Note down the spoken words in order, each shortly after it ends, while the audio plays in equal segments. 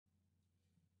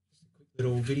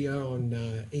Little video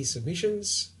on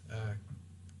e-submissions.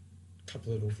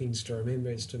 Couple of little things to remember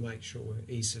is to make sure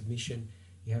e-submission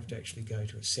you have to actually go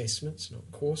to assessments, not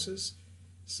courses.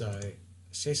 So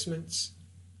assessments,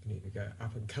 you need to go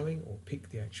up and coming or pick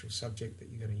the actual subject that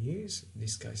you're going to use. In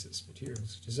this case it's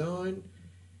materials design.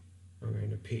 I'm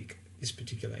going to pick this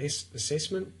particular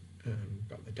assessment,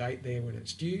 got the date there when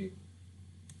it's due.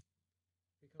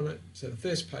 Click on it. So the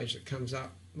first page that comes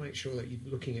up, make sure that you're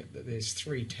looking at that there's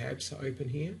 3 tabs open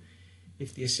here.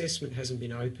 If the assessment hasn't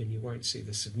been open, you won't see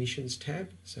the submissions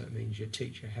tab, so it means your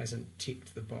teacher hasn't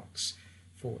ticked the box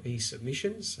for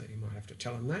e-submissions, so you might have to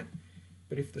tell them that.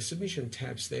 But if the submission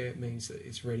tab's there, it means that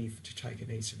it's ready to take an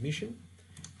e-submission.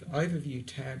 The overview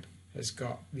tab has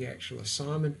got the actual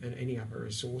assignment and any other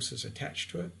resources attached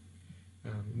to it.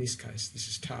 In this case, this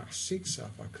is task 6, so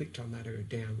if I clicked on that, it would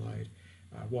download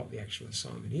what the actual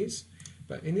assignment is.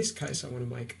 But in this case, I want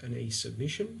to make an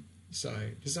e-submission. So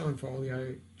design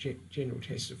folio, general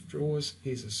test of drawers,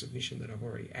 here's a submission that I've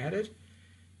already added.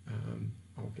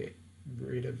 I'll get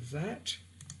rid of that.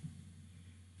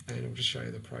 And I'll just show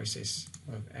you the process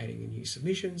of adding a new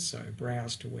submission. So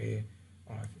browse to where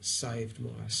I've saved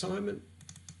my assignment.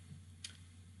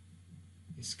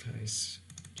 In this case,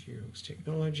 materials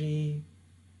technology,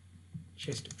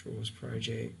 chest of drawers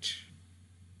project,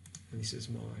 and this is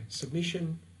my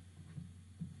submission.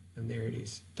 And there it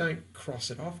is. Don't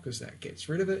cross it off because that gets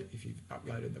rid of it. If you've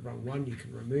uploaded the wrong one, you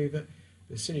can remove it.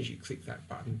 But as soon as you click that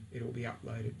button, it will be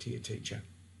uploaded to your teacher.